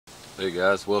Hey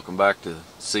guys, welcome back to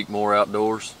Seek More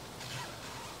Outdoors.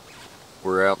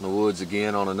 We're out in the woods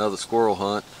again on another squirrel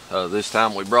hunt. This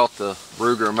time we brought the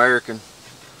Ruger American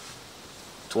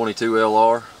 22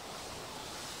 LR.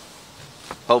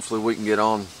 Hopefully we can get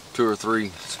on 2 or 3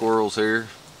 squirrels here.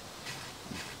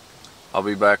 I'll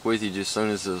be back with you just as soon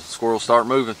as the squirrels start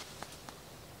moving.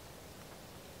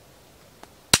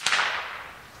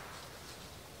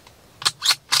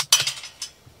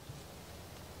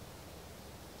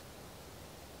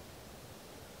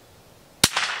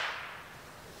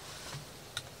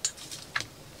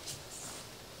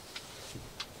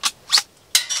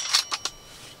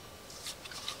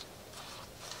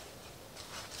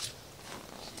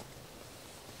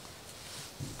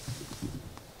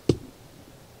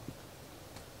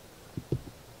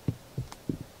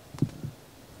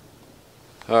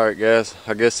 Alright guys,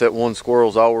 I guess that one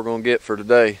squirrel's all we're going to get for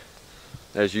today.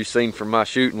 As you've seen from my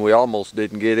shooting, we almost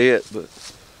didn't get it, but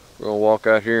we're going to walk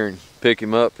out here and pick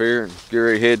him up here and get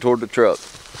ready to head toward the truck.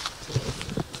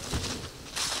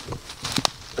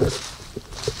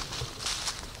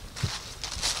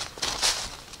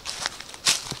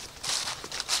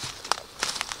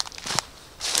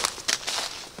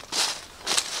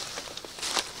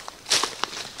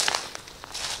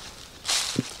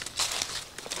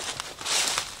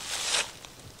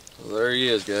 Well, there he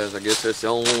is, guys. I guess that's the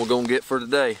only one we're going to get for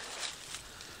today.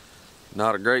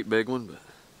 Not a great big one, but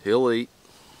he'll eat.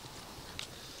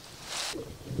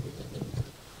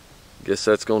 Guess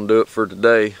that's going to do it for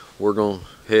today. We're going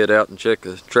to head out and check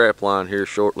the trap line here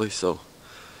shortly, so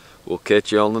we'll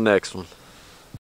catch you on the next one.